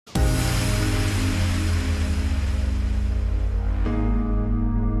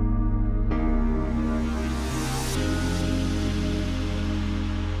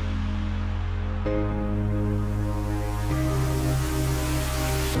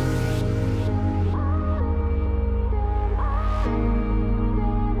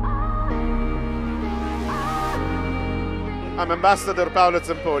I'm Ambassador Paolo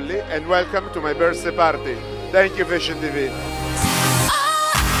Zampolli, and welcome to my birthday party. Thank you, FashionTV.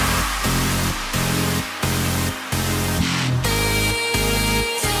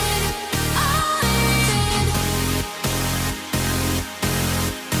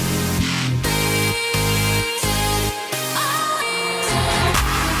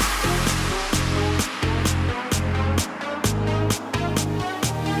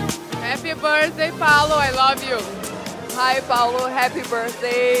 Happy birthday, Paolo, I love you. Hi, Paolo, happy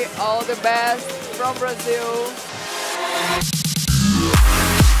birthday. All the best from Brazil.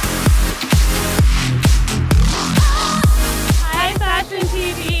 Hi,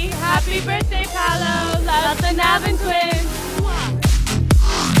 FashionTV. Happy birthday, Paolo. Love the Naven twins.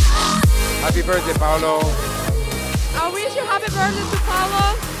 Happy birthday, Paolo. I wish you happy birthday to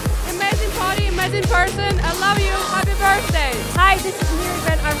Paolo. Amazing party, amazing person. I love you. Happy birthday. Hi, this is Miri,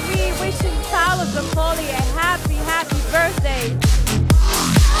 and I'm really wishing Paolo Zampolli a happy birthday.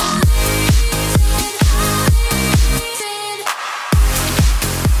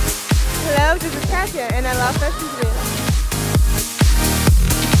 Hello, this is Katya, and I love FashionTV.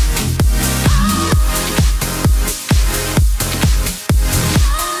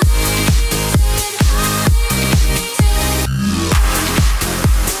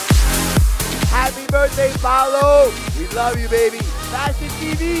 Happy birthday, Paolo! We love you, baby.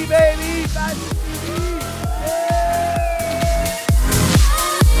 FashionTV, baby. FashionTV.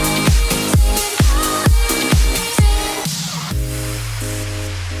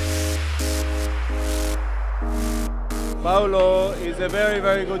 Paolo is a very,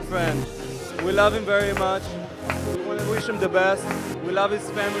 very good friend. We love him very much. We want to wish him the best. We love his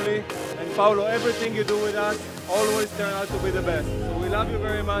family. And Paolo, everything you do with us always turn out to be the best. So we love you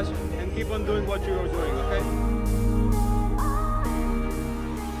very much and keep on doing what you are doing, okay?